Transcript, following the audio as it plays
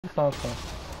Salsa. And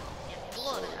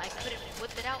blood, I couldn't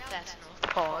whip it out fast enough.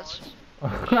 Pause.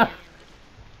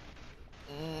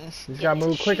 You just gotta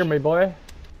move quicker, my boy.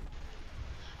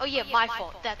 Oh yeah, my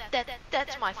fault.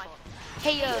 That's my fault.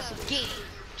 Hey, game,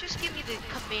 just give me the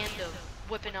command of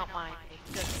whipping out my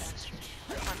gun faster.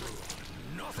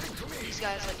 These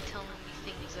guys like telling me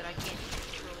things that I can't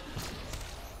control.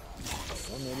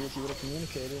 Well, maybe if you would have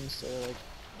communicated instead of, like,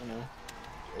 you know,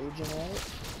 raging at it,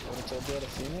 I would have told you at a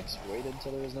Phoenix, waited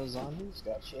till there was no zombies,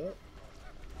 got shit.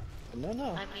 But no.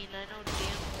 I mean, I know damn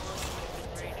well you would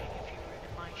have been raging if you were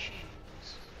in my shoes.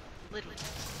 Literally.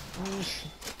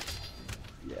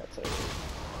 Yeah, totally.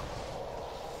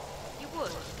 You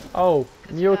would. Oh,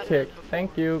 mule kick.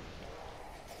 Thank you.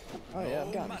 Oh yeah,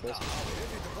 I've gotten Chris.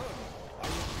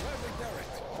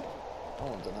 I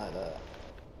won't deny that.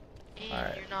 And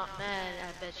Alright. you're not mad,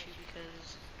 I bet you,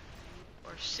 because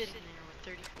you are sitting there with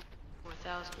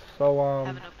 34,000. So,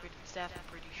 Haven't upgraded staff, I'm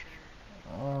pretty sure.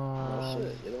 Oh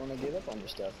shit, you're the one that gave up on your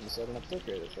stuff and decided not to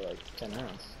upgrade it for like 10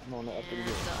 rounds. I'm on the And upgrade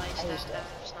the ice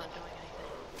staff's not doing anything.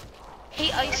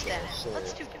 Hey, ice staff,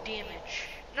 let's do damage.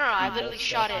 No, I literally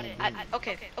shot it.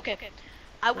 Okay.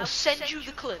 I will send you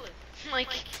the clip. Like,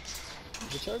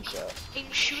 the charge shot.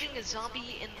 I'm shooting a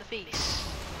zombie in the face.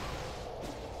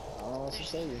 Oh, that's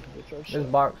just you. The charge this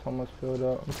shot. box almost filled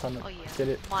up. I'm trying to Oh yeah, get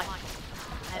it. my I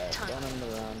have time. Down in the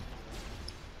round.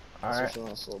 Alright. On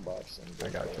a slow box and I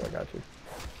got you.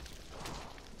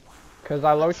 Cause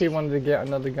I low-key wanted to get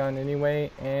another gun anyway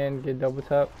and get double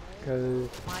tap. Cause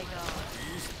My god.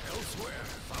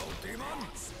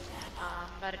 I'm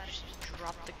about to just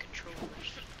drop the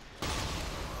controllers.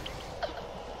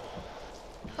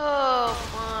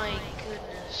 Oh my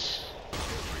goodness.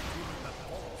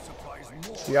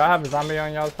 do y'all have a zombie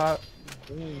on y'all's top?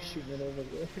 shooting it over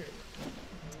there.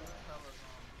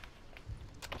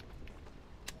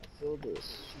 Fill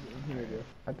this. Here we go.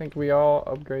 I think we all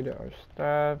upgraded our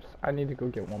staffs. I need to go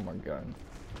get one more gun.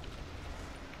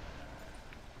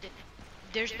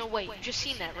 There's no way. You just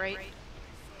seen that, right?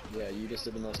 Yeah, you just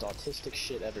did the most autistic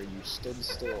shit ever. You stood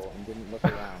still and didn't look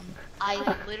around. I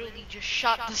literally just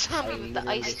shot the zombie with the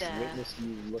ice staff. Witnessed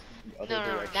you look the other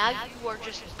No, direction. now you are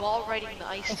just ball riding the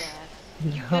ice staff.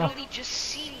 You literally just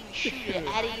seen me shoot it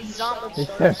at a zombie.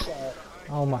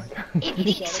 Oh my god.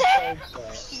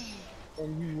 Exactly!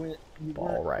 And you Ball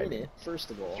weren't in riding. it,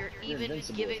 first of all. You're even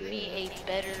giving me a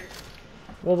better...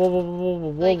 Whoa.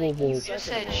 Like, you just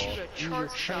said shoot a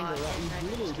charge shot. You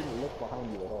literally didn't look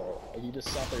behind you at all. Like, you just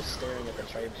sat there staring at the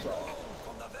charge shot.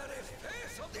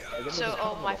 Like, So,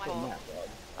 oh, my fault.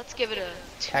 Let's give it a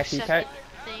 2 Taxi second tech?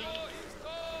 thing.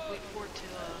 Wait for it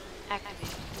to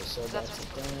activate. So That's that's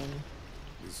what- done.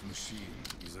 This machine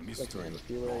is a Look, mystery. man, just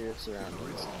be aware of your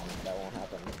surroundings. That won't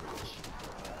happen.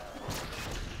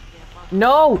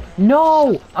 No!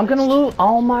 I'm gonna lose.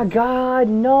 Oh my god,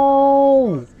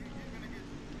 no!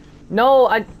 No,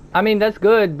 I mean, that's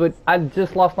good, but I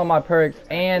just lost all my perks,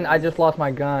 and I just lost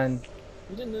my gun.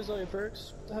 You didn't lose all your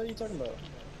perks? What the hell are you talking about?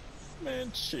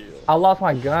 Man, chill. I lost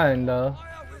my gun, though.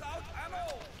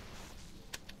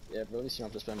 Yeah, but at least you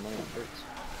don't have to spend money on perks.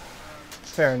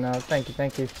 Fair enough. Thank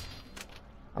you.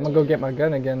 I'm gonna go get my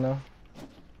gun again, though.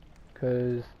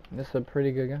 Cause this is a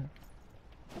pretty good gun.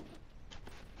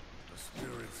 The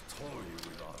spirits toy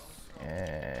with us.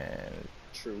 And...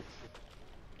 True.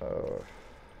 Oh.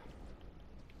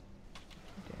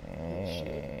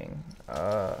 Dang.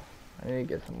 I need to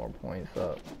get some more points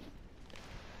up.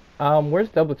 Where's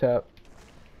double tap?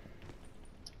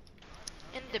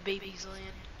 In the baby's land.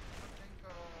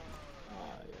 Yeah,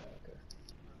 okay.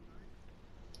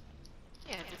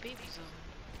 Yeah, the baby's land.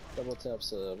 Double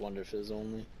tap's Wonder Fizz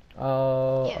only.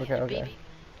 Oh, Yeah, okay. the baby land.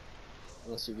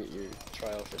 Unless you get your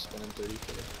trial for spending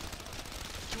 30k.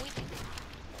 Joink.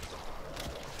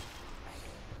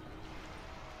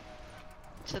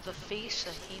 To the face,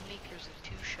 a haymaker's a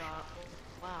 2-shot.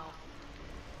 Wow.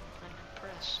 I'm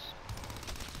impressed.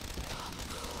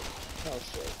 Oh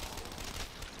shit.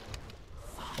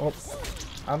 Oh,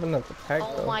 I have enough attack,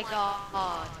 Oh though. my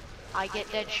god. I get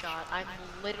dead shot. I'm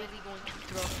literally going to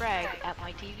throw a frag at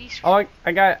my TV screen. Oh,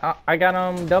 I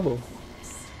got double.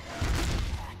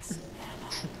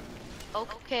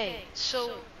 Okay,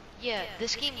 so yeah,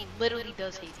 this game literally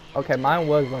does hate me. Okay, mine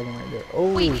was lagging right there.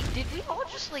 Oh, Wait, did we all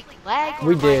just like lag? Or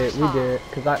we mine did, was hot?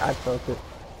 cause I felt it.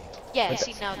 Yeah, But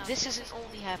see now this isn't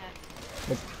only happening.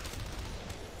 But-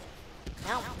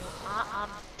 Now I'm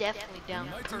definitely down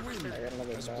Mighty for wind I got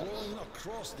another has box. blown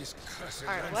across this cursed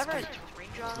Alright, whoever has landscape.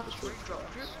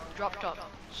 drop top.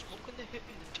 Smoking the hit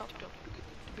in the top.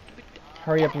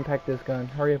 Hurry up and pack this gun.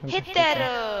 Hurry up and Hit pack that this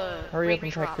gun. Hurry up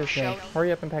and pack this gun. shouty.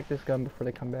 Hurry up and pack this gun before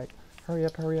they come back. Hurry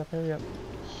up. Hold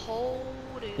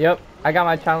it. Yep, I got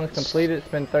my challenge completed.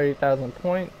 Spent 30,000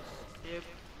 points. Yep.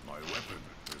 My weapon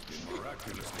has been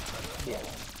miraculously transformed.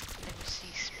 MC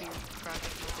Spirit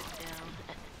crouching up and down.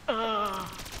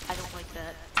 I don't like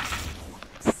that.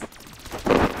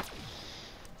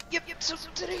 Yep, so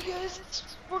today guys,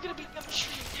 we're gonna be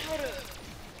demonstrating how to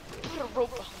put a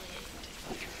rope behind.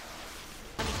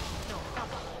 I mean, no, not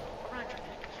behind, around your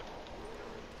neck.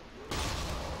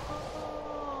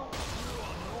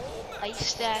 Ice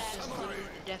staff is literally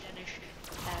the definition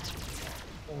of passive.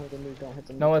 Don't hit the nuke, don't hit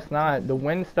the nuke. No, it's not. The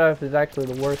wind stuff is actually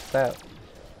the worst step.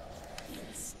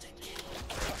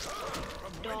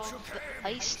 Dog, the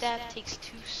ice staff takes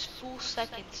 2 full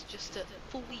seconds just to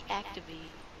fully activate.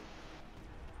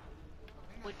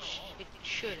 Which it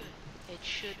shouldn't. It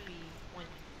should be when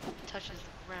it touches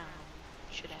the ground.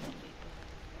 It should activate,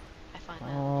 but I find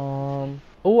that.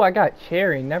 Oh, I got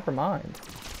cherry. Never mind.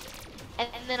 And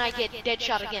then I get dead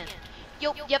shot again.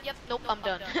 Yep, nope, I'm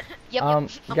done. Yep, I'm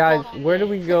guys, calling where it. do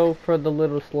we go for the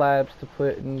little slabs to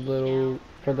put in little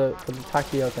for the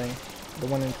Takio thing, the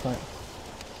one in front?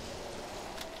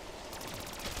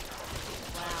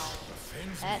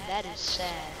 Wow, that is sad.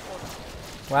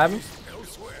 What happened?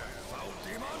 Elsewhere, foul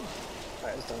demon.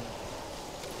 Alright, it's done.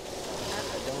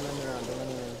 Don't run around, don't run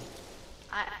around.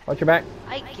 Watch your back.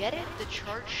 I get it. The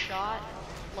charge shot,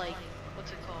 like,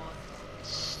 what's it called?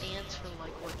 Stands for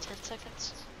like what, 10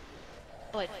 seconds?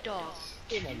 But dog,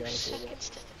 2 seconds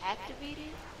to activate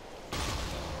it?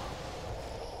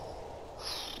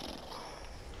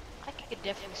 I could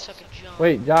definitely suck a jump.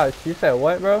 Wait, Josh, you said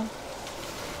what, bro?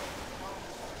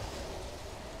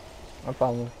 I'm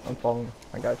following.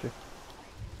 I got you.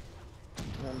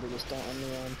 Remember, just don't run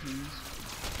around, please.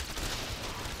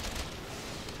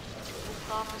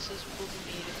 Promises will be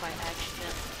made if I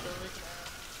accidentally kill it.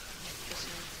 Just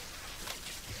saying.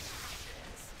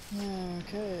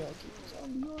 Okay, I'll keep the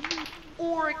zombie on me.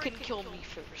 Or it can kill me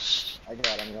first. I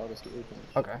got him, y'all just get your thing.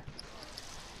 Okay.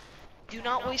 Do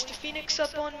not waste a phoenix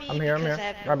up on me. I'm here. because I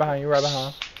have no Right behind you. Right perks.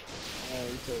 behind.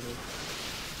 You killed me.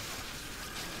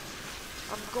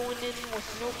 I'm going in with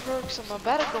no perks. I'm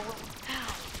about to go. Ow,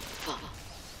 fuck.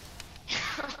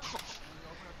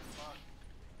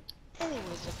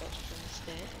 Anyways, I bet you're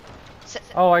instead.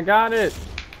 Oh, I got it.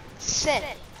 Set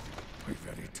it. My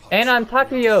very touch. And I'm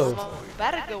Takio. I'm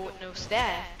about to go with no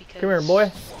staff because. Come here,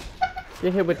 boy.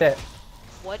 Get hit with that.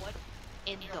 What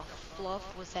in the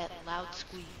fluff was that loud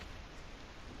squeak?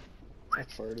 I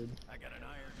farted.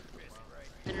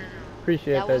 No.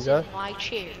 Appreciate That that, was Josh. in my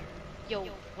chair. Yo,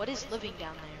 what is living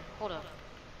down there? Hold up.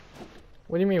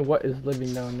 What do you mean? What is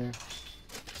living down there?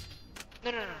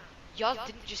 No. Y'all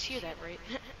didn't just hear that, right?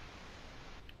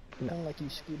 Kinda like you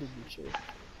scooted your chair.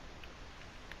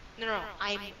 No.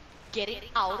 I'm getting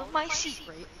out of my seat,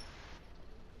 right?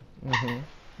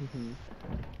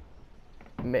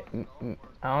 I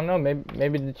don't know.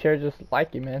 Maybe the chair just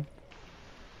like you, man.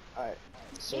 Alright,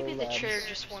 so Maybe the lads, chair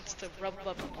just wants to rub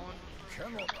up on me.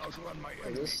 Cannot outrun my for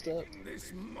enemy this step, in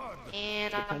this mud.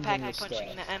 And Depends I'm on pack your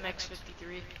punching the staff.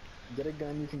 MX-53. get a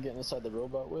gun you can get inside the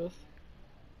robot with.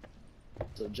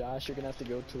 So Josh, you're gonna have to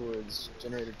go towards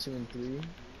generator 2 and 3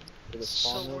 for the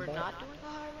spawn So we're robot. not doing the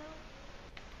high round?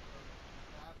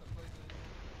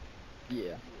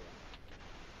 Yeah,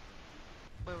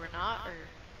 Wait, we're not, or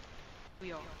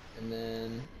we are? and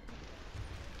then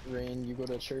Rain, you go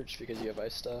to church because you have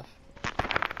ice stuff.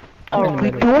 I'm in the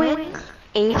middle. doing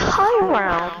a high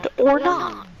round or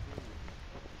not?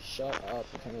 Shut up!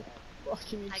 You're kind of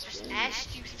fucking I just explain.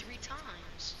 asked you 3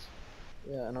 times.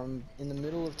 Yeah, and I'm in the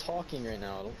middle of talking right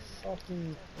now. Don't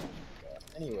fucking.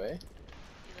 Anyway,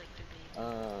 You like to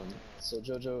be. so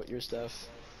Jojo, your stuff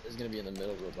is gonna be in the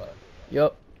middle robot.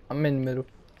 Yup. I'm in the middle.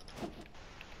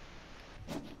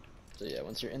 So yeah,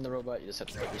 once you're in the robot, you just have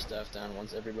to put your staff down.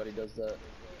 Once everybody does that,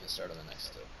 you can start on the next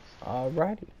step.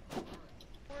 Alrighty.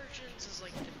 Origins is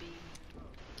like to be.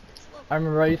 It's lovely. I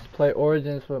remember I used to play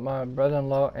Origins with my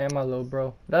brother-in-law and my little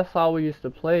bro. That's all we used to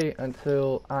play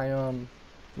until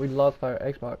we lost our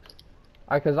Xbox.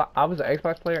 Cause I was an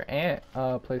Xbox player and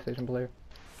PlayStation player.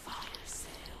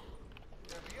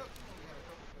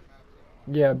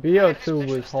 Yeah, BO2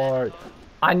 was hard.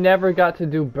 I never got to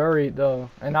do buried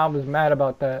though, and I was mad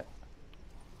about that.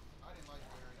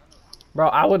 Bro,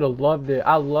 I would have loved it.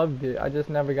 I loved it. I just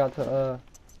never got to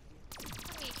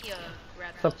Let me,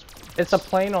 grab It's a, those it's a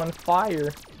plane on fire.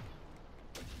 Here,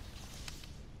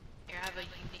 I have a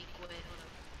unique way.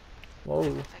 Whoa,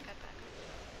 Back.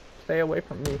 stay away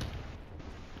from me. And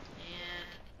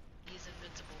he's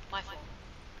invincible. My fault.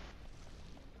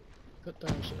 Put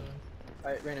down shit.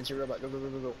 Alright, Rain, it's your robot. Go.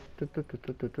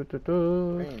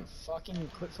 Do-do-do-do-do-do-do. Rain, fucking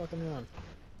quit fucking around.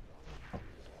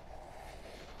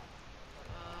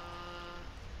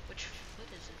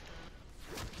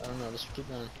 I don't know, just keep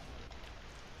going.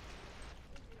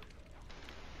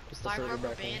 Just the I further remember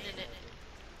back in. banning it.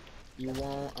 You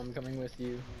won't, I'm coming with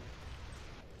you.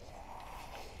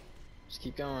 Just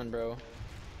keep going, bro.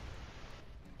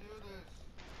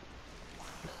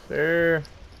 Sir.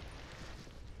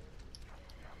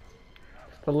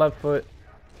 It's the left foot.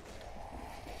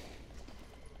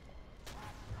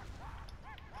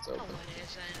 It's No, open. it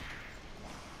isn't.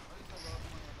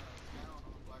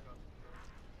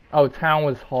 Oh, town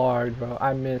was hard, bro.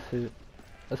 I miss it.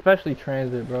 Especially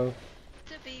transit, bro.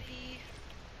 The baby.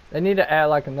 They need to add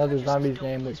like another just zombies don't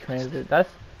game place with my transit. step.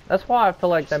 That's why I feel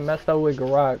like that messed up with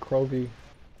Garage Crovey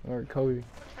or Cody. What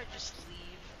if I just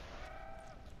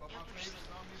leave? Yeah, I'll just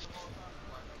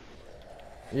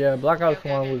leave. Yeah, Black Ops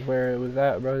Okay, 1 okay. was where it was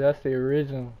at, bro. That's the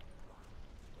original.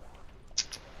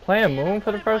 Playing Man, I Moon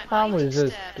for the wanted first my time ID was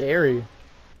just stat, scary.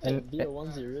 Hey, And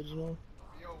BO1's the original?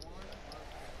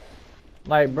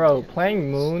 like, bro,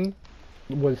 playing Moon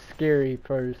was scary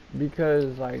first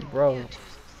because like, bro, BO2's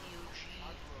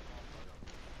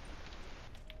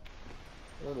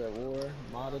the World at War,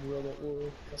 modded World at War,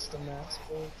 custom maps,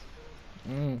 bro.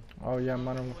 oh yeah, OG.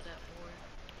 Modern With that war.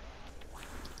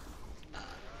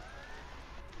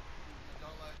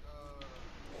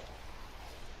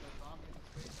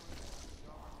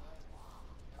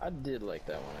 I did like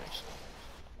that one actually.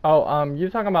 Oh, you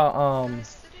talking about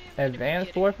Guys, today I'm gonna be Advanced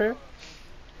getting- Warfare?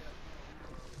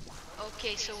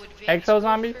 Okay, so Advanced Exo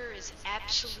Zombie? Warfare is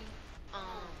absolute,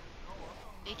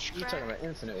 H You're crack. talking about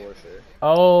Infinite Warfare.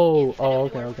 Oh, Infinite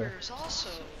okay, Warfare okay. is also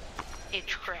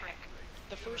H crack.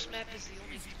 The first map is the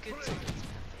only good zombies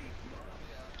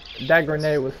map. That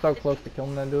grenade was so close to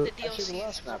killing that The dude. DLC Actually, the is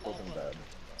last map wasn't bad.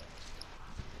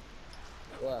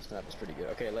 The last map was pretty good.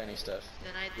 Okay, landing stuff.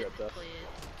 Then I You're didn't up, Duff. play it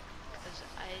because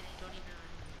I don't even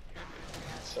remember the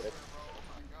rest. Shut it.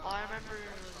 All I remember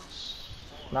was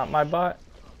Not my bot.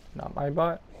 Not my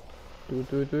bot. Do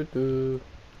do do do.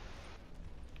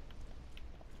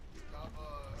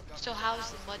 so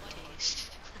how's the mud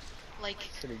taste? Like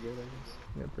Pretty good, I guess.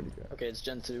 Yeah, pretty good. Okay, it's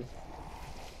Gen 2.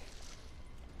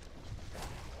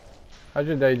 How's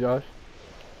your day, Josh?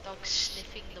 dog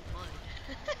sniffing the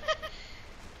mud.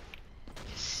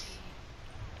 Just see.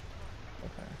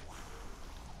 Okay.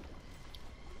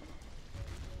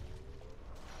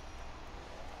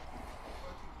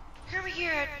 Hear me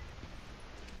here.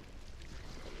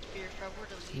 If I were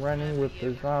to leave Running my with the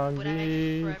video, would I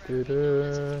zombie. forever be known as a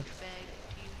Doo-doo. douchebag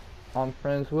to you? I'm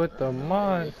friends with the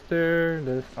monster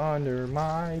that's under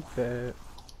my bed.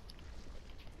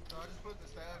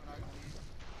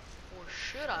 Or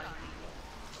should I be?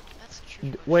 That's a true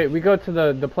question. Wait, we go to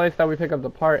the place that we pick up the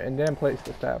part and then place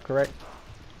the staff, correct?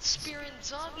 Spear and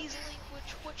zombies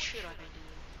language, what should I be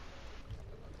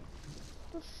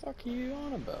What the fuck are you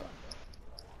on about? doing?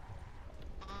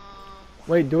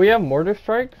 Wait, do we have mortar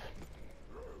strikes?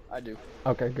 I do.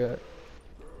 Okay, good.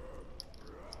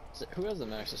 Who has the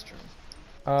Maxis turn?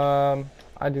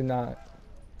 I do not.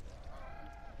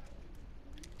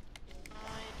 I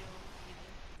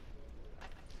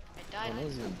Oh, died. no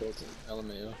one's even built an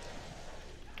LMAO.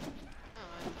 Oh,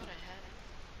 I thought I had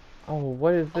it. Oh,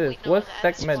 what is Oh, this? wait, no, What's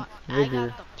that's segment why- vigor? I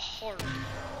got the part.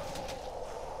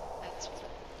 That's why.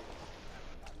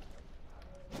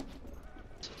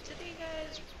 So today,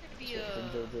 guys, we're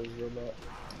gonna be JoJo's robot.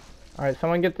 Alright,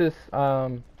 someone get this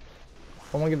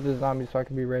zombie so I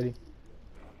can be ready.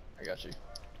 I got you.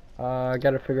 I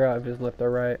gotta figure out if it's left or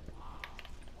right.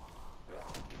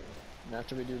 And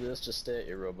after we do this, just stay at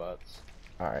your robots.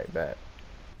 Alright, bet.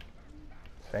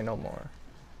 Say no more.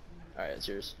 Alright, it's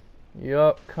yours.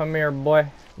 Yup, come here, boy.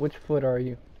 Which foot are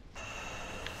you?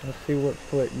 Let's see what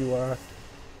foot you are. What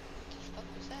the fuck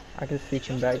was that? I can see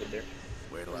some back.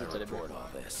 Wait till I report all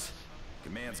this.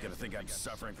 Command's gonna think I'm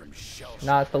suffering from shell shock.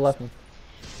 Nah, it's the left one.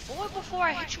 Boy, before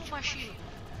I hit you with my shield.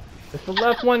 It's the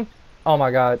left one. Oh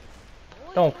my god.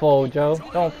 Boy, Don't fold, Joe.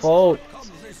 Don't fold. Come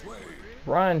this way.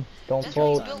 Run. Don't That's why you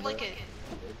fold. built like a. Don't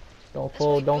That's why you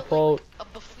fold. Don't built fold. like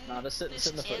a buffoon. Nah, just sit in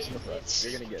the foot, sit in the foot.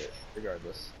 You're gonna get it,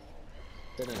 regardless.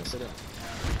 Sit in it, sit in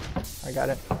it. I got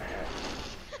it. I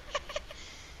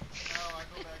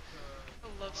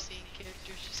love seeing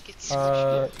characters just get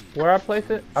squished. Where I place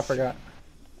it? I forgot.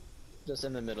 Just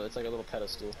in the middle, it's like a little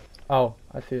pedestal. Oh,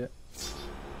 I see it.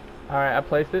 Alright, I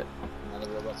placed it. Now the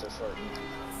robots are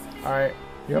farting. Alright.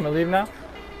 You want me to leave now?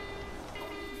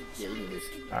 Yeah, you can leave.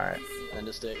 Alright. And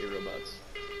just stay at your robots.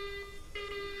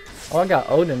 Oh, I got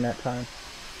Odin that time.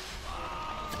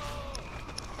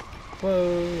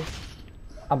 Whoa.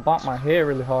 I bumped my head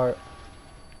really hard.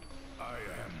 I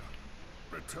am.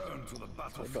 Return to the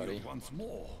battlefield buddy. once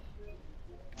more.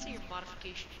 See your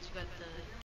modifications. You got the